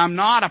preach, but I'm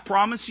not, I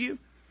promise you.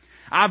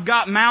 I've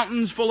got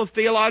mountains full of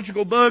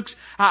theological books.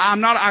 I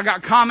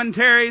got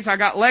commentaries. I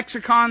got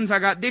lexicons. I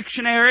got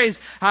dictionaries.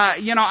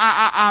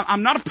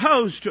 I'm not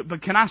opposed to it,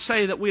 but can I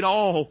say that we'd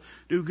all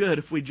do good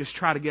if we just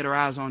try to get our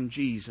eyes on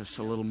Jesus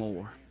a little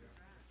more?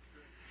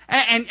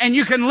 And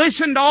you can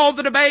listen to all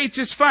the debates.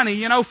 It's funny.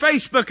 You know,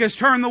 Facebook has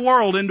turned the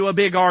world into a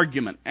big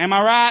argument. Am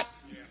I right?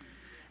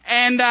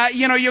 And,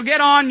 you'll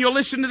get on, you'll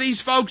listen to these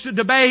folks that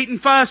debate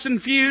and fuss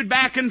and feud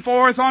back and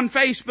forth on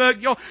Facebook.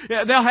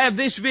 They'll have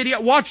this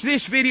video, watch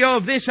this video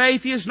of this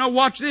atheist, no,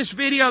 watch this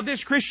video of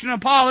this Christian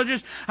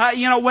apologist,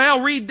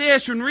 read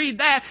this and read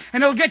that,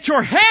 and it'll get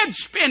your head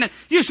spinning.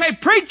 You say,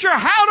 preacher,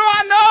 how do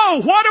I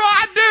know? What do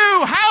I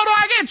do? How do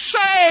I get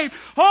saved?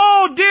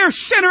 Oh, dear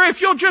sinner,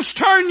 if you'll just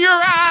turn your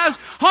eyes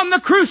on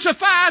the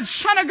crucified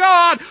Son of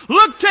God,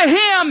 look to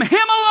Him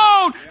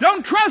alone.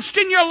 Don't trust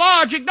in your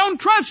logic. Don't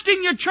trust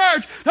in your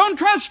church. Don't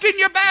trust in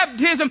your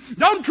baptism.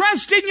 Don't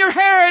trust in your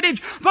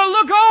heritage. But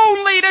look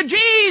only to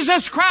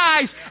Jesus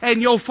Christ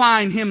and you'll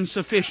find Him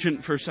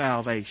sufficient for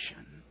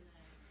salvation.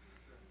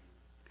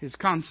 His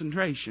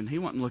concentration, he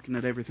wasn't looking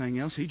at everything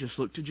else. He just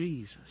looked to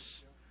Jesus.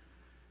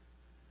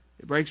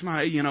 It breaks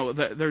my,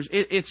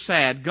 it's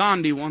sad.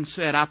 Gandhi once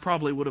said, I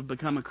probably would have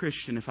become a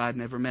Christian if I'd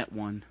never met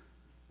one.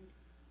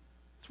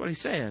 That's what he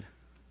said.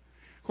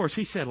 Of course,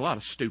 he said a lot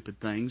of stupid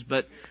things,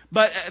 but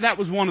that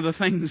was one of the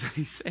things that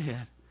he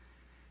said.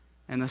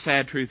 And the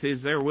sad truth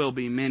is there will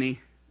be many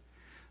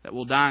that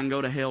will die and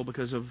go to hell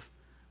because of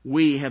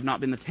we have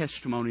not been the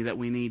testimony that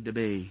we need to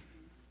be.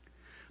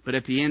 But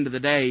at the end of the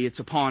day, it's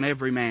upon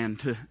every man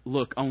to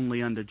look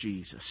only unto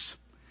Jesus.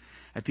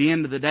 At the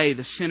end of the day,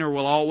 the sinner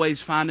will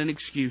always find an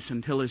excuse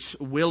until his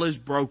will is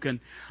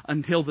broken,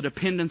 until the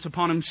dependence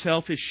upon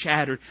himself is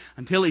shattered,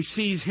 until he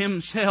sees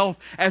himself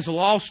as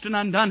lost and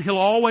undone. He'll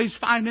always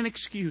find an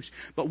excuse.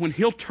 But when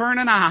he'll turn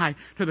an eye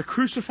to the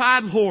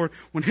crucified Lord,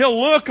 when he'll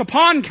look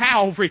upon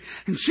Calvary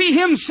and see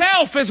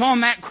himself as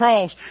on that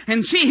cross,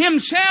 and see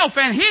himself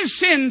and his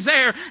sins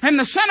there, and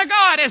the Son of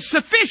God as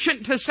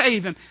sufficient to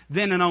save him,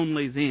 then and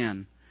only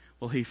then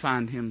will he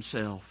find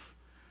himself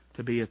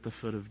to be at the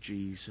foot of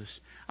Jesus.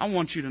 I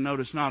want you to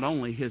notice not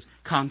only his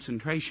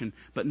concentration,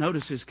 but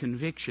notice his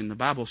conviction. The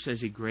Bible says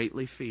he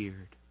greatly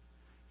feared.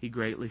 He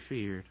greatly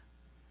feared.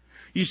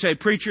 You say,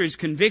 preacher, is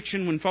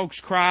conviction when folks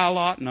cry a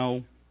lot?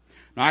 No.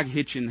 I can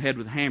hit you in the head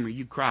with a hammer.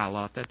 You cry a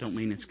lot. That don't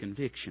mean it's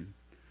conviction.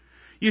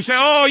 You say,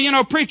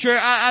 preacher,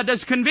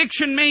 does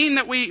conviction mean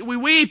that we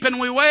weep and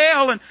we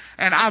wail?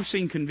 And I've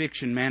seen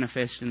conviction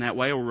manifest in that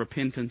way, or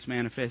repentance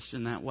manifest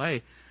in that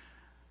way.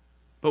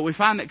 But we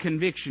find that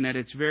conviction at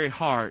its very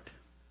heart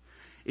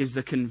is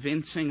the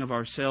convincing of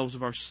ourselves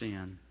of our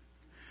sin.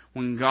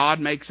 When God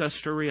makes us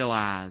to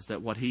realize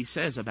that what He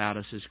says about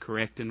us is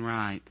correct and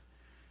right,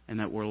 and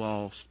that we're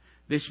lost.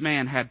 This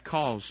man had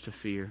cause to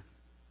fear.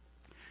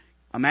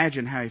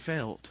 Imagine how he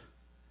felt.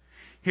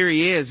 Here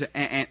he is,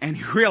 and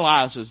he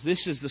realizes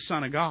this is the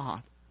Son of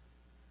God.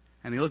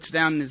 And he looks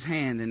down in his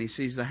hand and he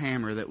sees the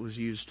hammer that was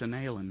used to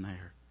nail him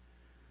there.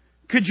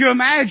 Could you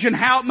imagine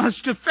how it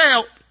must have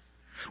felt?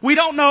 We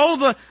don't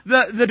know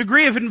the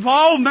degree of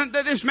involvement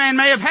that this man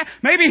may have had.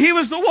 Maybe he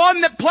was the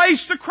one that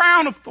placed the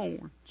crown of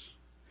thorns.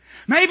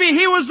 Maybe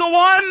he was the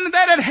one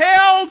that had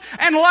held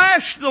and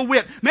lashed the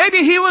whip.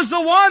 Maybe he was the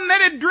one that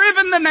had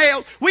driven the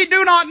nail. We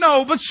do not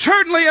know, but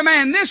certainly a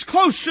man this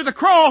close to the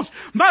cross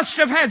must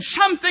have had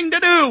something to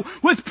do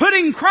with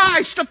putting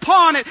Christ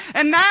upon it.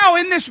 And now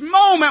in this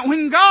moment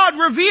when God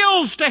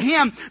reveals to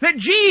him that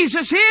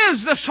Jesus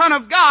is the Son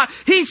of God,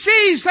 he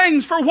sees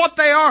things for what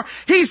they are.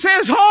 He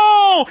says,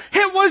 "Oh,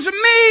 it was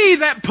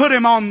me that put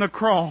Him on the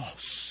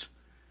cross.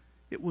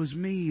 It was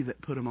me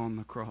that put Him on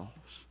the cross."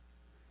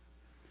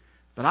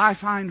 But I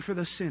find for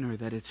the sinner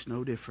that it's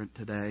no different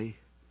today.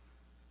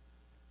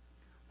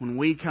 When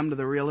we come to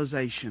the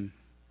realization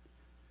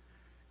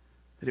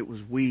that it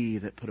was we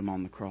that put Him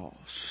on the cross.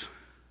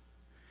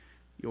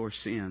 Your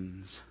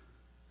sins,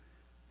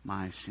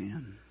 my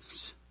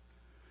sins.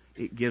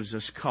 It gives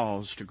us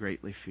cause to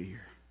greatly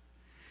fear.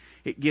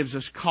 It gives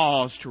us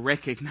cause to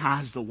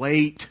recognize the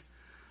weight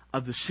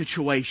of the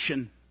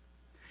situation.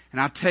 And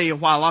I'll tell you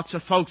why lots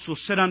of folks will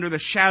sit under the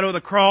shadow of the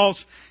cross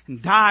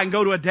and die and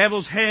go to a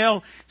devil's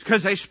hell. It's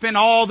because they spend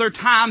all their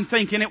time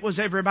thinking it was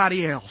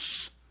everybody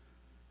else.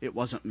 It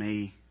wasn't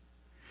me.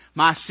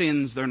 My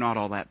sins, they're not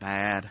all that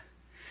bad.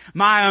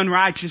 My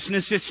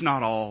unrighteousness, it's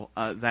not all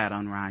that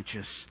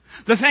unrighteous.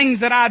 The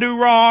things that I do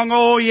wrong,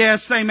 oh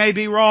yes, they may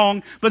be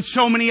wrong, but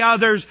so many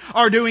others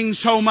are doing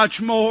so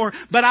much more.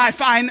 But I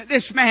find that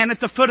this man at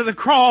the foot of the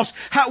cross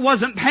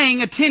wasn't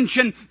paying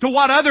attention to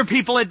what other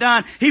people had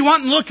done. He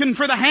wasn't looking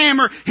for the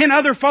hammer in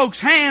other folks'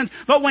 hands.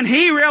 But when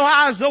he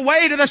realized the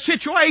weight of the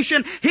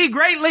situation, he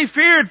greatly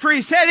feared, for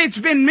he said, "It's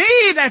been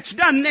me that's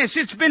done this.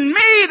 It's been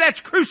me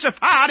that's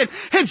crucified Him.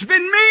 It's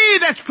been me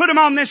that's put Him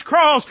on this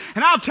cross."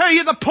 And I'll tell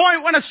you the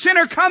point when a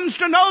sinner comes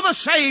to know the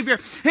Savior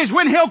is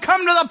when he'll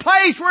come to the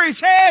place where he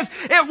says,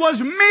 "It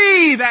was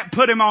me that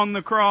put Him on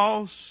the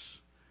cross.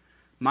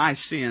 My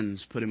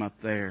sins put Him up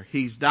there.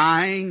 He's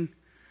dying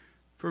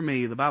for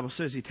me." The Bible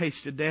says He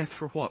tasted death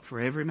for what? For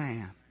every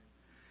man.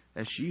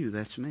 That's you.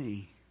 That's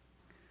me.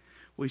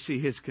 We see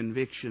His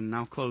conviction. And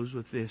I'll close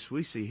with this.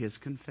 We see His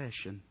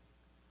confession.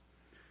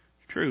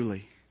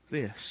 Truly,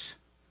 this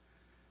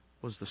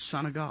was the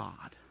Son of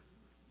God.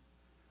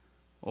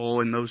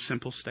 Oh, in those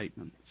simple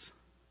statements.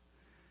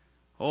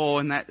 Oh,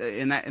 in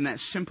that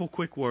simple,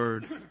 quick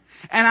word.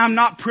 And I'm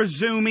not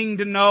presuming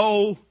to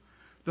know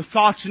the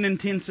thoughts and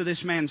intents of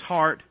this man's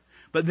heart,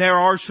 but there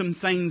are some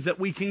things that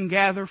we can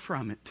gather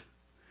from it.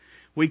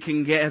 We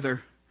can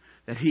gather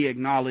that he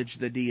acknowledged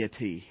the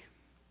deity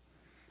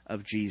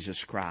of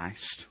Jesus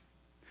Christ.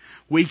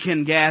 We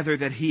can gather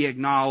that he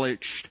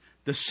acknowledged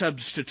the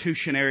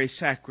substitutionary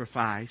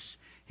sacrifice.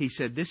 He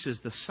said, "This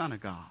is the Son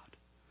of God,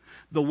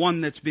 the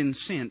one that's been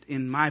sent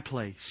in my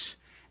place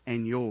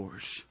and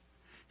yours."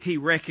 He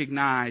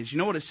recognized. You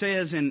know what it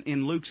says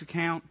in Luke's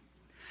account?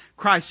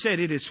 Christ said,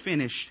 "It is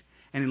finished."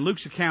 And in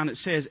Luke's account it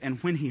says,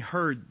 "And when He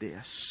heard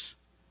this,"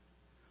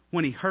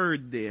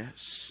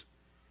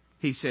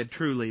 He said,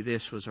 "Truly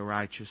this was a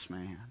righteous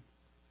man."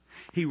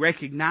 He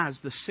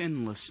recognized the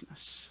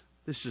sinlessness.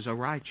 This is a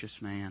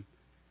righteous man.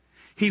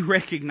 He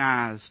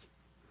recognized,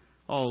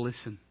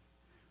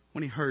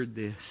 when He heard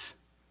this,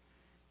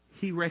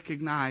 He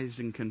recognized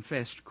and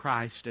confessed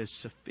Christ as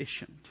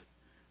sufficient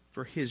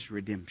for His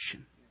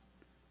redemption.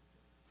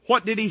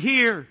 What did he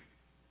hear?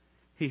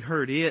 He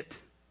heard, "It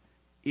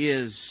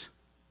is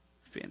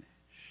finished."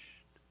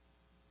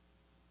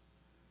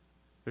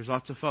 There's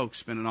lots of folks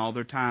spending all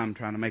their time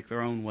trying to make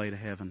their own way to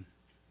heaven.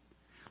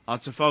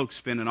 Lots of folks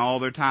spending all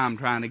their time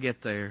trying to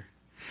get there.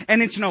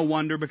 And it's no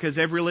wonder, because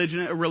every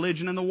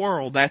religion in the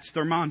world, that's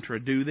their mantra.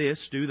 Do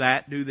this, do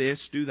that, do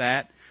this, do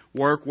that.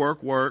 Work,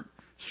 work, work.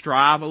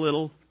 Strive a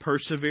little,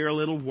 persevere a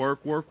little,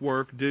 work, work,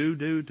 work. Do,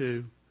 do,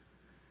 do.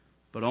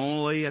 But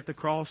only at the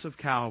cross of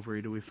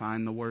Calvary do we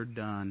find the word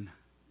done.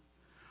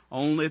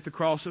 Only at the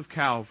cross of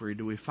Calvary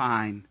do we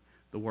find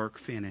the work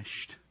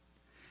finished.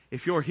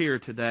 If you're here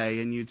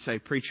today and you'd say,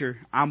 "Preacher,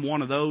 I'm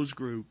one of those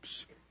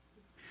groups,"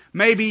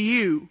 maybe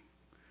you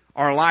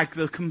are like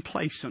the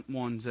complacent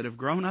ones that have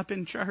grown up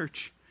in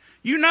church.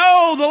 You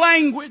know the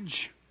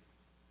language.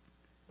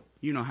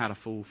 You know how to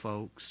fool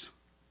folks.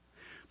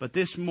 But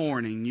this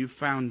morning you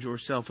found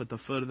yourself at the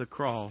foot of the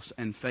cross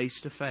and face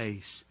to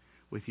face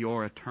with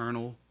your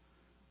eternal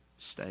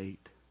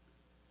state.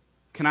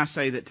 Can I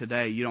say that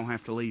today you don't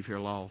have to leave here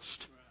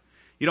lost?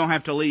 You don't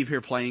have to leave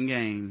here playing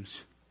games.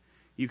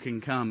 You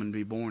can come and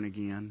be born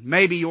again.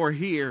 Maybe you're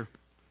here,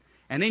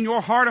 and in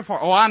your heart of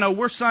hearts, I know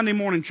we're Sunday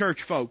morning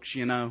church folks,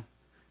 you know.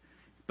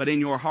 But in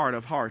your heart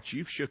of hearts,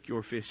 you've shook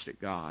your fist at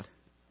God.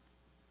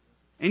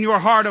 In your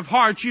heart of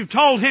hearts, you've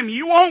told Him,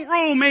 "You won't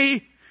rule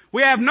me.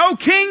 We have no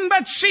king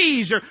but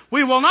Caesar.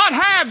 We will not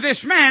have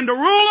this man to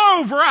rule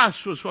over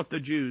us," was what the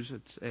Jews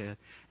had said.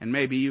 And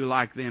maybe you,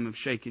 like them, have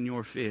shaken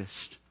your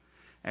fist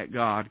at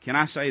God. Can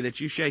I say that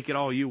you shake it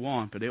all you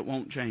want, but it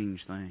won't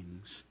change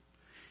things.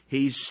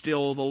 He's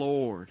still the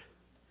Lord,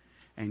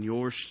 and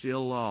you're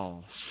still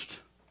lost,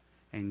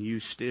 and you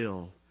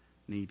still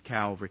need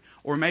Calvary.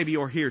 Or maybe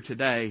you're here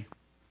today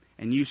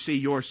and you see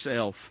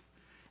yourself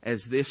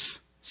as this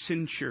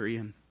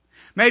centurion.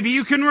 Maybe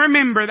you can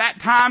remember that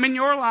time in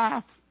your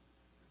life.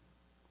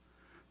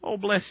 Oh,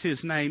 bless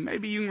His name.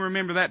 Maybe you can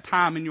remember that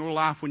time in your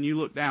life when you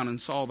looked down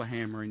and saw the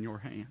hammer in your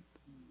hand.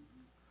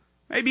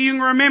 Maybe you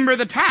can remember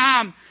the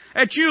time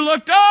that you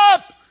looked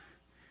up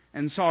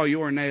and saw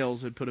your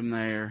nails had put them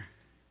there.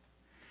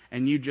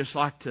 And you'd just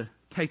like to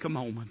take a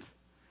moment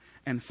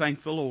and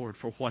thank the Lord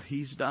for what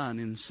He's done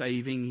in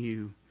saving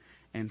you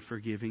and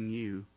forgiving you.